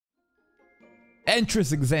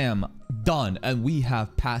entrance exam done, and we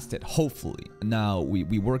have passed it, hopefully. Now,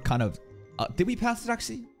 we were kind of... did we pass it,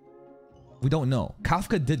 actually? We don't know.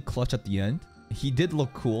 Kafka did clutch at the end. He did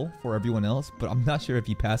look cool for everyone else, but I'm not sure if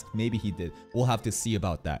he passed. Maybe he did. We'll have to see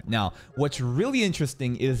about that. Now, what's really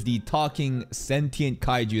interesting is the talking sentient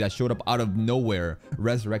kaiju that showed up out of nowhere,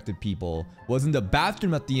 resurrected people, was in the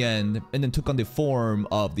bathroom at the end, and then took on the form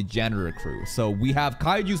of the janitor crew. So we have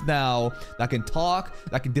kaijus now that can talk,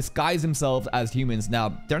 that can disguise themselves as humans.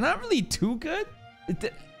 Now, they're not really too good.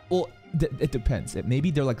 It depends.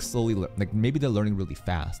 Maybe they're like slowly, like maybe they're learning really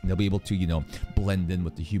fast and they'll be able to, you know, blend in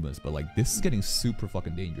with the humans. But like this is getting super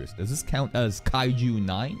fucking dangerous. Does this count as Kaiju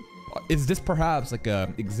 9? Is this perhaps like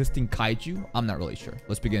a existing kaiju? I'm not really sure.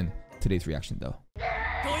 Let's begin today's reaction though.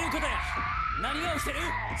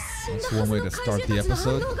 That's one way to start the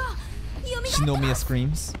episode. Shinomiya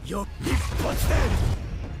screams.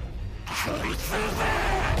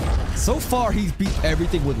 So far, he's beat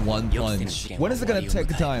everything with one punch. When is it gonna take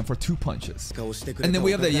time for 2 punches? And then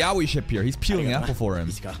we have the Yaoi ship here. He's peeling apple for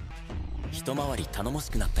him.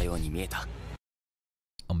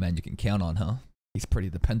 Oh man, you can count on, huh? He's pretty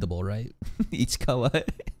dependable, right? Ichikawa,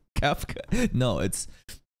 Kafka. No, it's...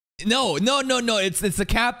 No. It's the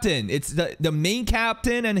captain. It's the main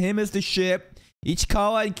captain, and him is the ship.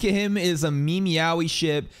 Ichikawa and him is a meme Yaoi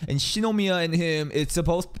ship, and Shinomiya and him, it's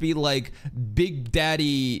supposed to be like Big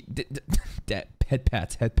Daddy... head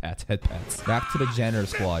pats. Back to the janitor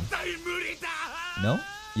squad. No?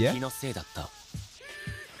 Yeah?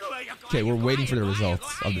 Okay, we're waiting for the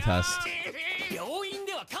results of the test.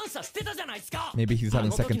 Maybe he's having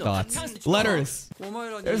second thoughts. Letters!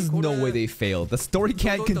 There's no way they failed. The story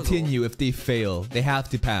can't continue if they fail. They have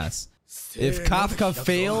to pass. If Kafka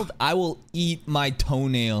failed, I will eat my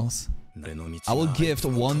toenails. I will gift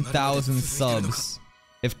 1,000 subs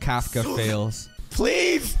if Kafka fails.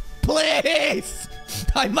 Please! Please!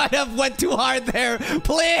 I might have went too hard there.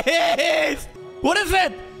 Please! What is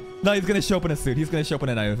it? No, he's gonna show up in a suit. He's gonna show up in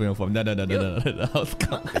a uniform. No. I was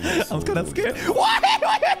kind of scared. Wait!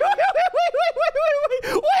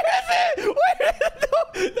 Where is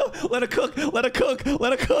it? No. Let it cook. Wait.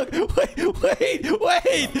 Let it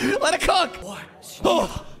cook.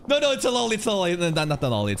 Oh, no, it's a lolly. Not the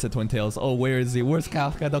lolly. It's a twin tails. Oh, where is he? Where's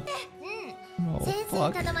Kafka? Oh,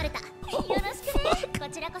 fuck. Where is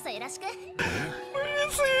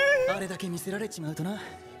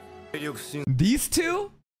he? These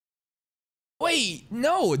two? Wait,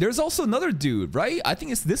 no, there's also another dude, right? I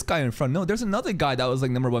think it's this guy in front. No, there's another guy that was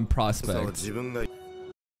like #1 prospect.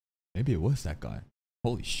 Maybe it was that guy.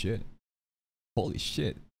 Holy shit.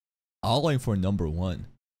 I'll aim for #1.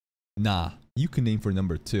 Nah, you can aim for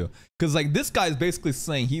 #2. Because like this guy is basically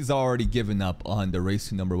saying he's already given up on the race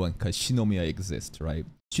to #1 because Shinomiya exists, right?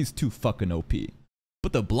 She's too fucking OP.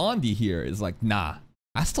 But the blondie here is like, nah,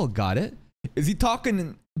 I still got it. Is he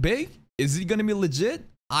talking big? Is he gonna be legit?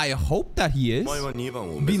 I hope that he is.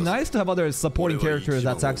 It'd be nice to have other supporting characters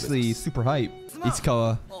that's actually super hype.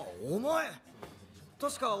 Ichikawa.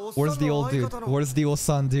 Where's the old dude? Where's the old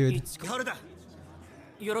son dude?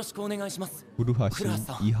 Furuhashi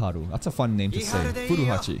Iharu. That's a fun name to say.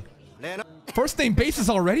 Furuhashi. First name basis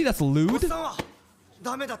already? That's lewd?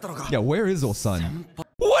 Yeah, where is Osan?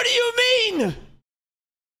 What do you mean?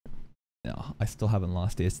 No, I still haven't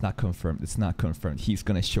lost it. It's not confirmed. He's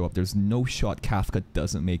gonna show up. There's no shot Kafka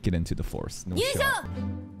doesn't make it into the force. No shot.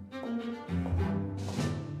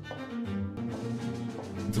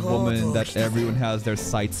 The woman that everyone has their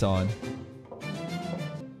sights on.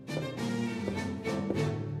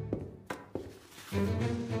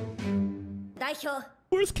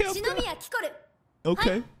 Where's Kafka?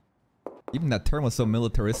 Okay. Even that term was so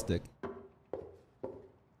militaristic.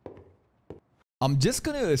 I'm just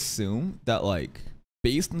gonna assume that, like,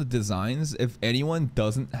 based on the designs, if anyone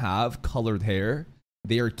doesn't have colored hair,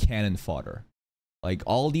 they are cannon fodder. Like,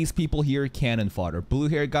 all these people here, cannon fodder. Blue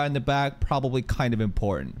hair guy in the back, probably kind of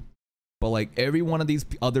important. But like, every one of these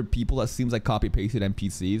other people that seems like copy-pasted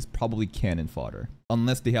NPCs, probably cannon fodder.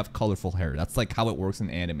 Unless they have colorful hair. That's like how it works in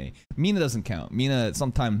anime. Mina doesn't count. Mina,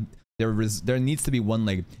 sometimes there needs to be one,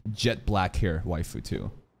 like, jet black hair waifu too.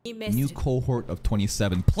 New cohort of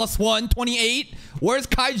 27 plus 1, 28. Where's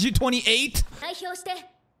Kaiju 28?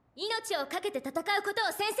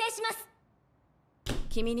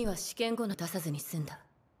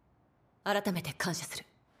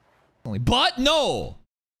 But no,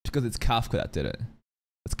 because it's Kafka that did it.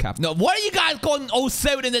 It's Kafka. No, what are you guys going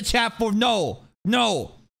 07 in the chat for? No.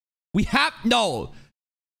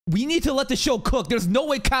 We need to let the show cook. There's no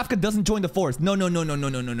way Kafka doesn't join the force. No.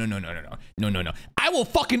 I will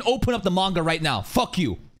fucking open up the manga right now. Fuck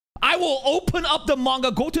you. I will open up the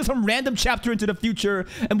manga, go to some random chapter into the future,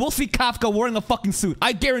 and we'll see Kafka wearing a fucking suit.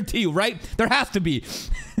 I guarantee you, right? There has to be.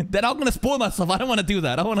 Then I'm gonna spoil myself. I don't want to do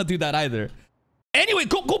that. I don't want to do that either. Anyway,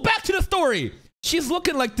 go back to the story. She's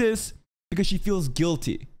looking like this because she feels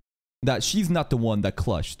guilty that she's not the one that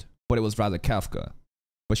clutched, but it was rather Kafka.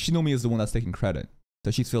 But Shinomi is the one that's taking credit.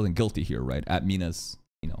 So she's feeling guilty here, right? At Mina's,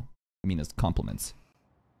 you know, Mina's compliments.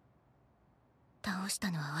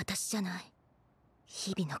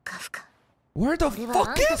 Where the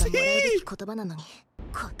fuck is he?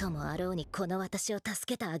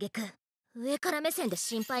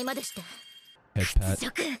 Head pat.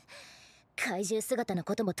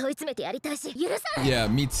 Yeah,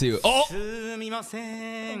 me too. Oh!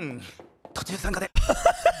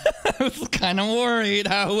 I was kind of worried.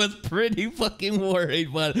 I was pretty fucking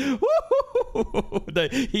worried, but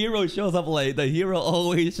the hero shows up late. The hero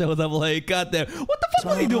always shows up late. God damn. What the fuck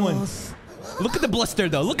was he doing? Look at the bluster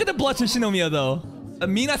though. Look at the bluster Shinomiya though.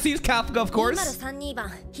 Mina sees Kafka, of course.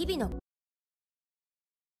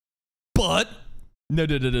 But no.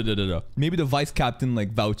 Maybe the vice captain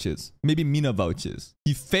like vouches. Maybe Mina vouches.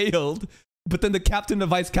 He failed, but then the captain, the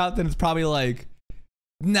vice captain is probably like,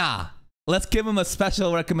 nah. Let's give him a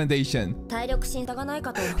special recommendation.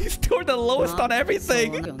 He scored the lowest on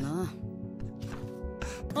everything.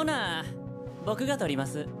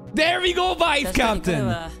 There we go, vice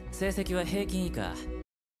captain.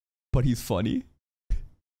 But he's funny.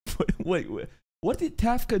 Wait. What did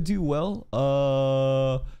Kafka do well?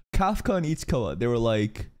 Kafka and Ichikawa, they were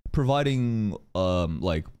like providing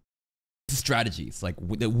like strategies, like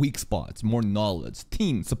the weak spots, more knowledge,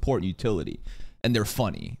 team support, utility. And they're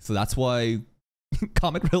funny, so that's why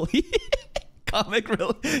comic relief. Comic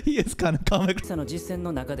relief. He is kind of comic.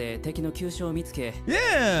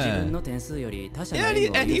 Yeah.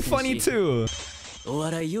 And he's funny too.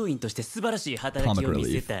 Comic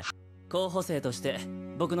relief.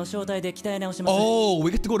 Oh, we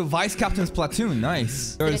get to go to vice captain's platoon.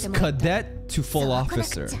 Nice. There's cadet to full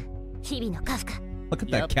officer. Look at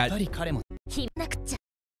that cat.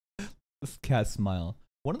 This cat smile.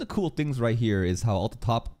 One of the cool things right here is how all the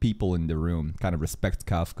top people in the room kind of respect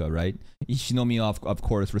Kafka, right? Shinomiya, of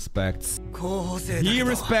course, respects. He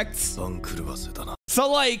respects.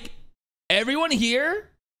 So, like, everyone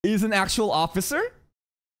here is an actual officer?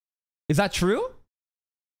 Is that true?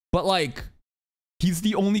 But, like, he's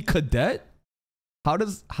the only cadet? How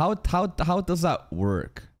does that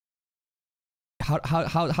work?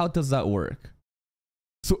 How does that work?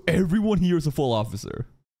 So everyone here is a full officer.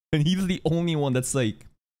 And he's the only one that's like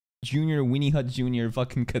junior Winnie Hut Jr.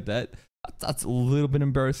 fucking cadet. That's a little bit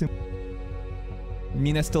embarrassing.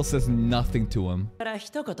 Mina still says nothing to him.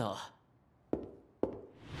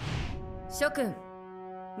 Shokun,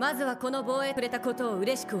 まずはこの防衛くれたことを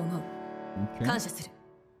嬉しく思う。感謝する。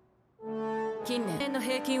近年の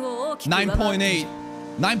平均を大きく上回る。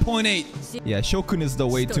9.8. Yeah, Shokun is the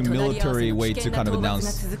way to military way to kind of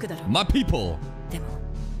announce my people. でも、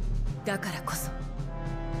だからこそ。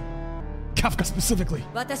Kafka specifically.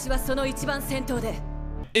 That's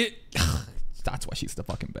why she's the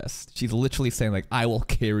fucking best. She's literally saying like, I will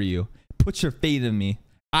carry you. Put your faith in me.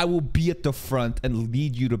 I will be at the front and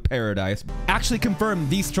lead you to paradise. Actually confirm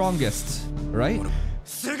the strongest, right?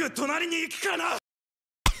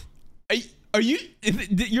 Are you?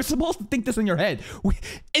 You're supposed to think this in your head.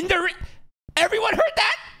 Everyone heard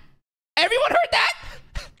that? Everyone heard that?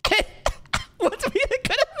 What's Mina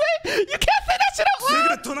gonna say? You can't say that shit out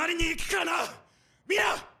loud!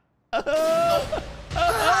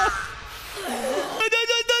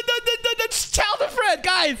 Childhood friend,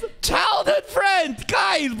 guys! Childhood friend,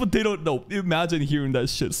 guys! But they don't know. Imagine hearing that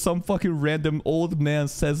shit. Some fucking random old man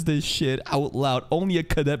says this shit out loud. Only a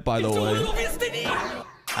cadet, by the way.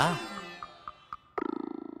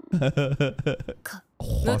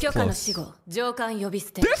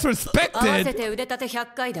 Disrespected!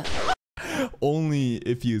 Only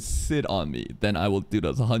if you sit on me, then I will do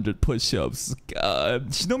those 100 push-ups.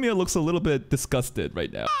 Shinomiya looks a little bit disgusted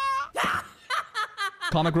right now.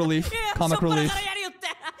 Comic relief. Comic relief.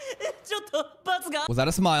 Was that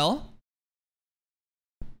a smile?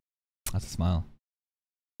 That's a smile.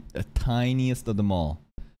 The tiniest of them all.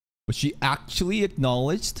 But she actually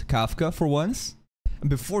acknowledged Kafka for once. And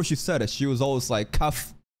before she said it, she was always like,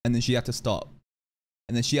 Kaf, and then she had to stop.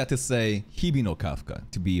 And then she had to say Hibino Kafka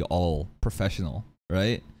to be all professional,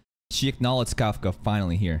 right? She acknowledged Kafka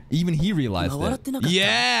finally here. Even he realized it.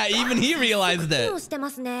 Yeah, even he realized it.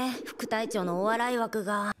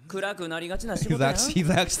 He's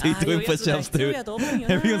actually doing push-ups, dude.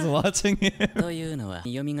 Everyone's watching him.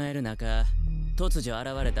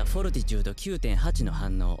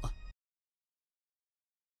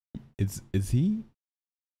 Is he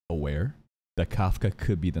aware that Kafka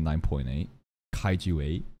could be the 9.8? Kaiju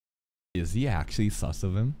 8? Is he actually sus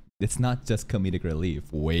of him? It's not just comedic relief.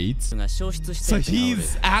 Wait. So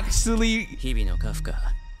he's actually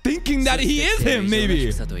thinking that he is him,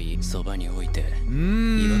 maybe.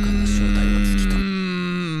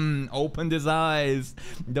 Opened his eyes.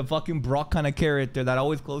 The fucking Brock kind of character that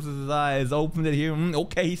always closes his eyes. Opened it here.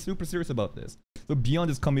 Okay, he's super serious about this. So beyond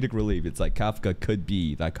his comedic relief, it's like Kafka could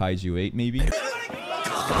be that Kaiju 8, maybe. He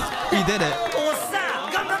did it.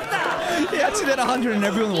 He actually did 100 and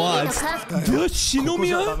everyone watched. The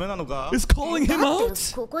Shinomiya is calling him out.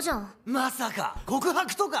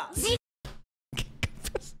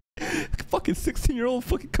 Fucking 16-year-old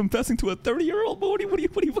fucking confessing to a 30-year-old. What are you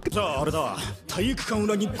fucking... For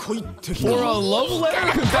a love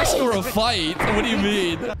letter, confessing or a fight? What do you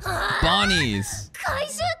mean? Bonnies.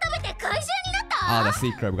 Ah, the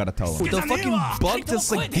secret. We gotta tell him. The fucking bug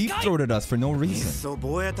just like deep-throated us for no reason.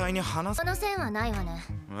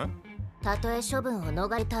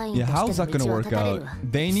 Yeah, how's that gonna work out?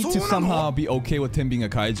 They need to somehow be okay with him being a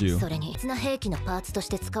kaiju.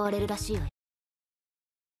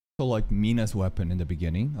 So like Mina's weapon in the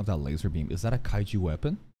beginning of that laser beam, is that a kaiju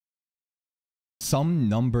weapon? Some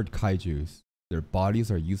numbered kaijus, their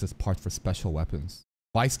bodies are used as parts for special weapons.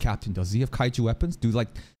 Vice Captain, does he have kaiju weapons? Do like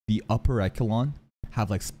the upper echelon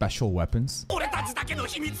have like special weapons?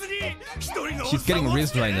 She's getting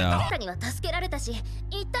rizzed right now. Peak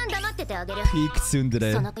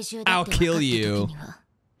tsundere. I'll kill you.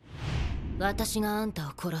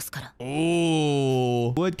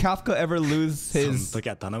 Ooh. Would Kafka ever lose his,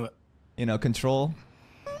 you know, control?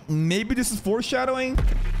 Maybe this is foreshadowing?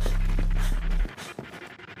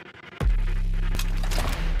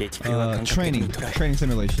 Training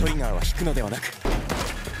simulation. Yeah,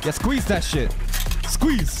 squeeze that shit.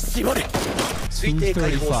 Squeeze.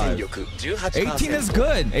 235. 18 is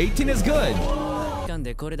good. 18 is good.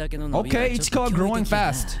 Okay, Ichikawa growing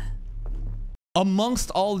fast.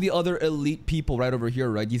 Amongst all the other elite people right over here,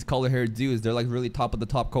 right? These color haired dudes, they're like really top of the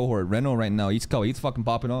top cohort. Reno right now, Ichikawa, he's fucking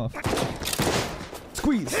popping off.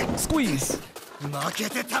 Squeeze! Squeeze!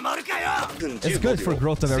 It's good for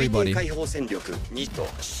growth of everybody. Yeah,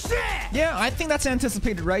 I think that's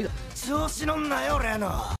anticipated, right?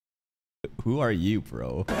 Who are you,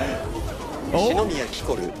 bro? Oh?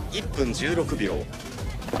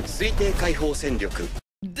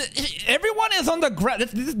 Everyone is on the ground.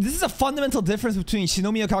 This is a fundamental difference between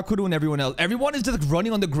Shinomiya Kakuru and everyone else. Everyone is just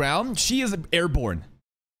running on the ground. She is airborne.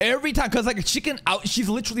 Every time, because like she can she's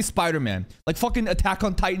literally Spider-Man. Like fucking Attack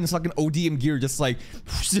on Titan's fucking ODM gear, just like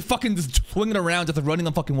she's fucking just swinging around, just running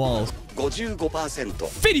on fucking walls.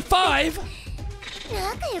 55?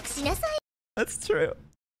 That's true.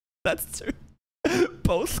 That's true.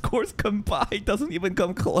 Both scores combined doesn't even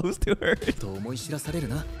come close to her.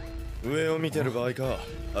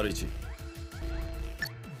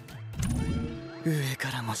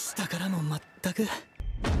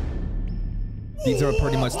 These are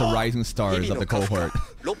pretty much the rising stars of the cohort.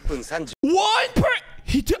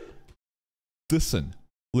 Listen.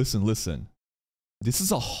 This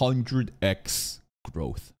is 100x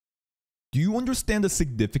growth. Do you understand the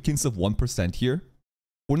significance of 1% here?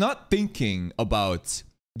 We're not thinking about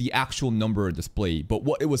the actual number displayed, but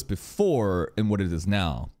what it was before and what it is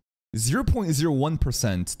now.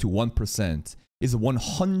 0.01% to 1% is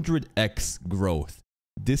 100x growth.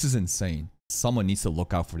 This is insane. Someone needs to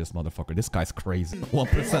look out for this motherfucker. This guy's crazy.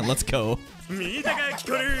 1%, let's go.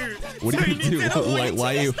 What do you do?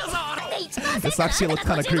 Why you? This actually looks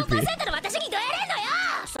kind of creepy. 3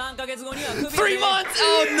 months!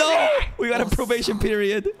 Oh no! We got a probation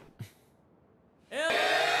period.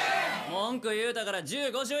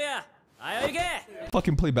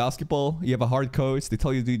 Fucking play basketball. You have a hard coach. They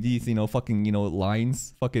tell you to do these, you know, fucking, you know,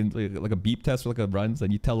 lines. Fucking like a beep test or like a runs.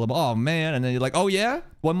 And you tell them, oh man. And then you're like, oh yeah?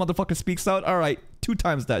 One motherfucker speaks out. All right. 2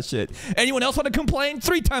 times that shit. Anyone else want to complain?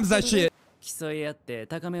 3 times that shit. Yes,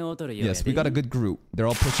 we got a good group. They're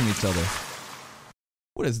all pushing each other.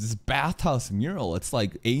 What is this bathhouse mural? It's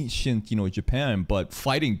like ancient, you know, Japan, but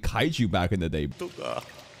fighting kaiju back in the day.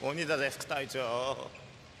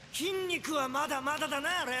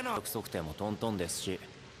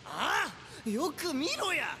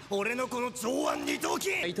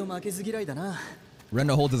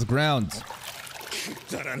 Reno holds his ground.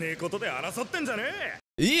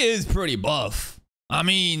 He is pretty buff. I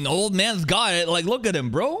mean, old man's got it. Like, look at him,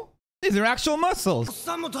 bro. These are actual muscles.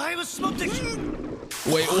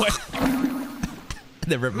 Wait.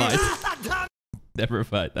 Never mind. Never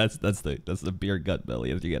mind. That's the beer gut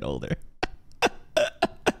belly as you get older.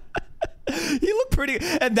 He looked pretty,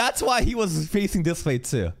 and that's why he was facing this way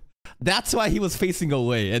too. That's why he was facing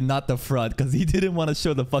away and not the front, because he didn't want to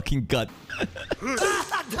show the fucking gut.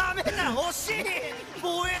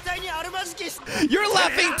 You're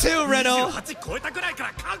laughing too, Reno.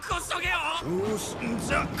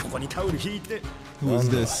 Who is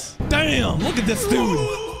this? Damn, look at this dude.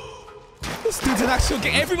 This dude's an actual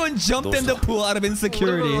gang. Everyone jumped in the pool out of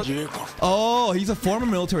insecurity. Oh, he's a former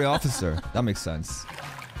military officer. That makes sense.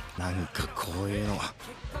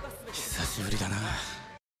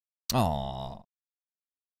 Aww.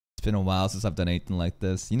 It's been a while since I've done anything like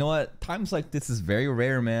this. You know what? Times like this is very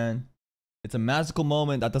rare, man. It's a magical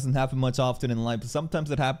moment that doesn't happen much often in life. Sometimes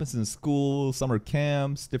it happens in school, summer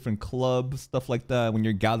camps, different clubs, stuff like that. When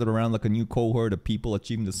you're gathered around like a new cohort of people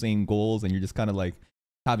achieving the same goals and you're just kind of like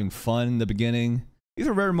having fun in the beginning. These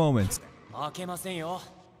are rare moments.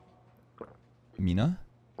 Mina?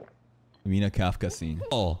 Mina Kafka scene.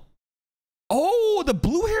 Oh. Oh, the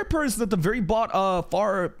blue hair person at the very bottom,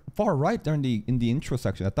 far right there in the intro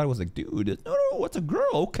section. I thought it was like, dude, no, what's a girl?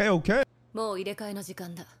 Okay, okay.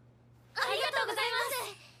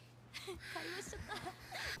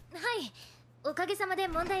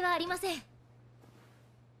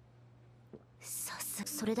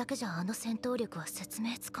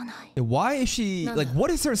 Why is she like?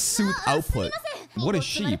 What is her suit output? What is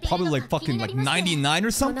she? Probably like fucking like 99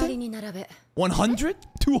 or something. 100,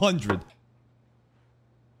 200.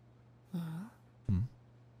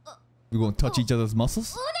 We gonna touch each other's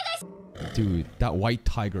muscles? Dude, that white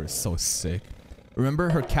tiger is so sick. Remember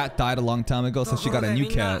her cat died a long time ago, so she got a new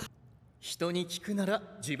cat.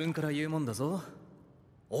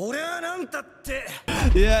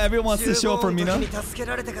 Yeah, everyone wants to show up for Mina.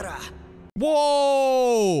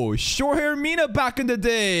 Whoa! Short hair Mina back in the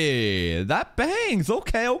day. That bangs.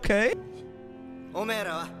 Okay, okay.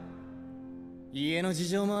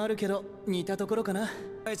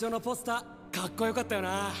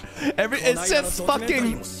 It's just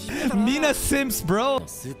fucking Mina Sims, bro.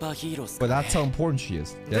 But that's how important she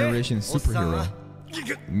is. Generation superhero.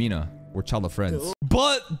 Mina, we're childhood friends.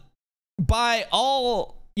 But by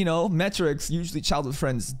all, you know, metrics, usually childhood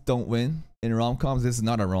friends don't win in rom-coms. This is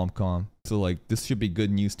not a rom-com. So like, this should be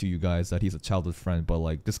good news to you guys that he's a childhood friend. But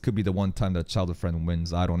like, this could be the one time that childhood friend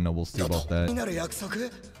wins. I don't know. We'll see about that.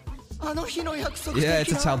 Yeah,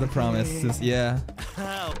 it's a childhood promise. Yeah.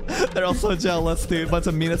 They're all so jealous, dude. Bunch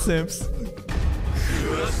of Mina Sims.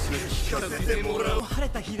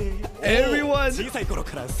 Everyone,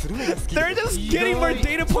 they're just getting more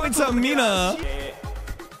data points on Mina.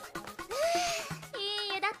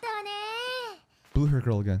 Blue hair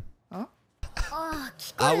girl again.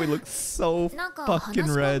 Aoi looks so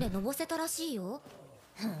fucking red.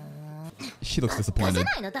 She looks disappointed.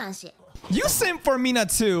 You simp for Mina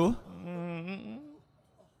too.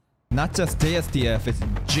 Not just JSDF, it's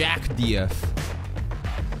Jack DF.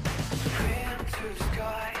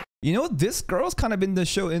 You know, this girl's kind of in the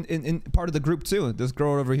show, in part of the group too. This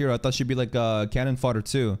girl over here, I thought she'd be like cannon fodder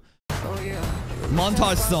too.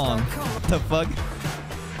 Montage song. What the fuck?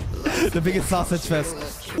 The biggest sausage fest.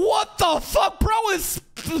 What the fuck, bro? He's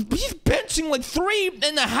benching like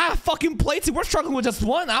 3.5 fucking plates. We're struggling with just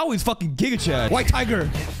one. I always fucking giga chat. White tiger.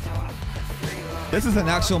 This is an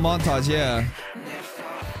actual montage, yeah.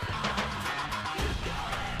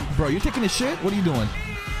 Bro, you taking a shit? What are you doing?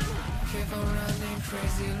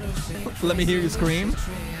 Let me hear you scream.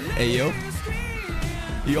 Hey, yo.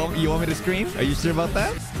 You want me to scream? Are you sure about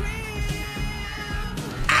that?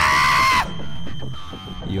 Ah!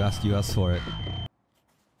 You asked for it.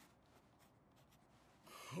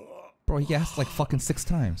 Bro, he asked like fucking 6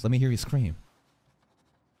 times. Let me hear you scream.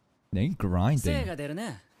 Now you grinding.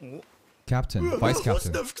 Captain, vice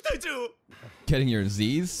captain. Getting your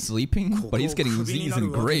Z's, sleeping, but he's getting Z's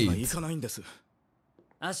and grades.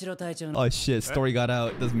 Oh shit, story got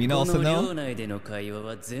out. Does Mina also know?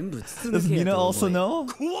 Does Mina also know?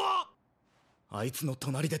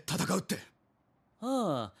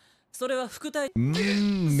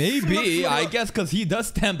 Maybe, I guess because he does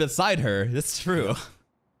stand beside her. That's true.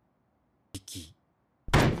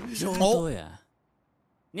 Oh.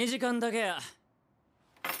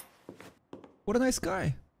 What a nice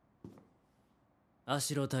guy.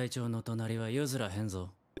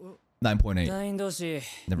 9.8.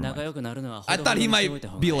 Never mind. I thought he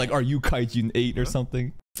might be like, are you Kaiju 8 or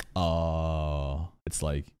something? Oh, it's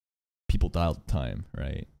like people die all the time,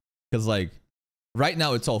 right? Because like right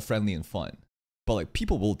now it's all friendly and fun, but like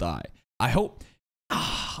people will die. I hope.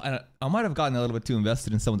 I might have gotten a little bit too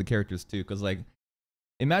invested in some of the characters too, because like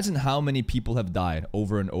imagine how many people have died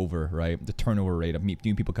over and over, right? The turnover rate of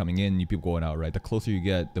new people coming in, new people going out, right? The closer you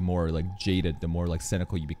get, the more like jaded, the more like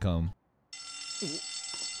cynical you become.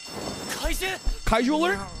 Kaiju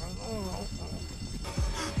alert?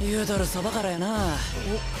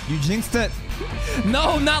 You jinxed it.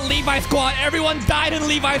 No, not Levi Squad. Everyone died in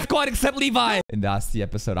Levi Squad except Levi. And that's the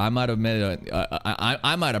episode. I might have made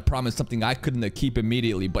I might have promised something I couldn't keep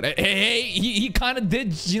immediately, but hey, he kind of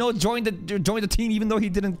did, you know, join the team even though he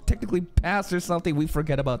didn't technically pass or something. We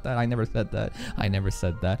forget about that. I never said that.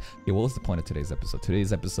 Okay, what was the point of today's episode?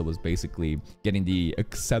 Today's episode was basically getting the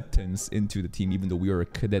acceptance into the team, even though we were a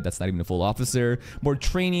cadet that's not even a full officer. More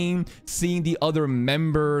training, seeing the other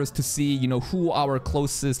members to see, you know, who our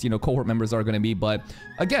closest, you know, cohort members are going to be. But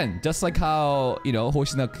again, just like how, you know,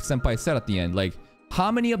 Hoshina senpai said at the end, like,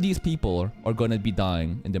 how many of these people are going to be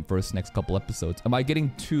dying in the next couple episodes? Am I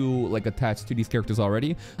getting too, like, attached to these characters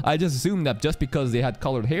already? I just assumed that just because they had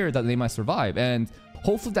colored hair that they might survive, and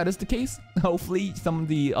hopefully that is the case. Hopefully some of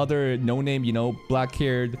the other no-name, you know,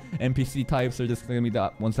 black-haired NPC types are just going to be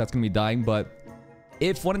ones that's going to be dying. But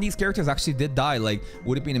if one of these characters actually did die, like,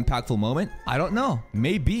 would it be an impactful moment? I don't know.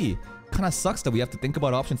 Maybe. Kind of sucks that we have to think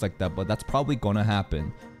about options like that, but that's probably gonna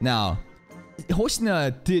happen. Now,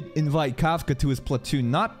 Hoshina did invite Kafka to his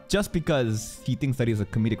platoon, not just because he thinks that he's a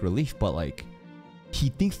comedic relief, but like, he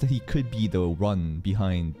thinks that he could be the run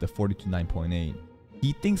behind the 42.9.8.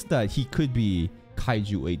 He thinks that he could be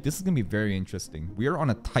Kaiju 8. This is gonna be very interesting. We are on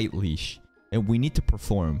a tight leash, and we need to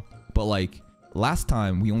perform. But like, last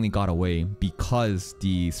time we only got away because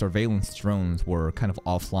the surveillance drones were kind of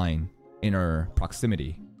offline in our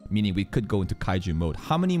proximity, meaning we could go into Kaiju mode.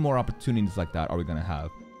 How many more opportunities like that are we gonna have?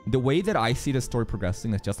 The way that I see the story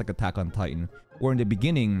progressing is just like Attack on Titan, where in the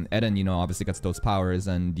beginning, Eren, you know, obviously gets those powers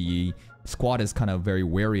and the squad is kind of very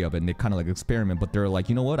wary of it and they kind of like experiment, but they're like,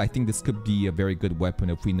 you know what, I think this could be a very good weapon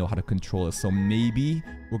if we know how to control it. So maybe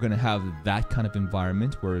we're gonna have that kind of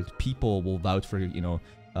environment where people will vouch for, you know,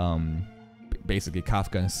 basically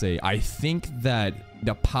Kafka and say, I think that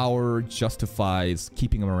the power justifies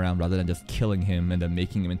keeping him around rather than just killing him and then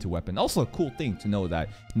making him into a weapon. Also a cool thing to know that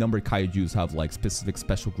a number of Kaijus have like specific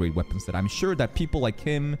special grade weapons that I'm sure that people like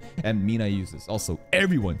him and Mina uses. Also,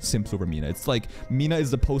 everyone simps over Mina. It's like Mina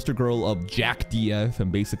is the poster girl of Jack DF,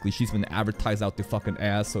 and basically she's been advertised out the fucking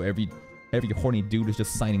ass, so every horny dude is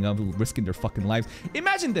just signing up, risking their fucking lives.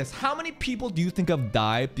 Imagine this. How many people do you think have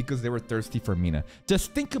died because they were thirsty for Mina?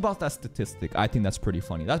 Just think about that statistic. I think that's pretty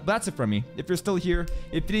funny. That's it from me. If you're still here,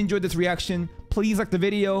 if you enjoyed this reaction, please like the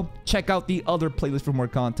video. Check out the other playlist for more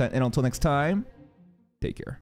content. And until next time, take care.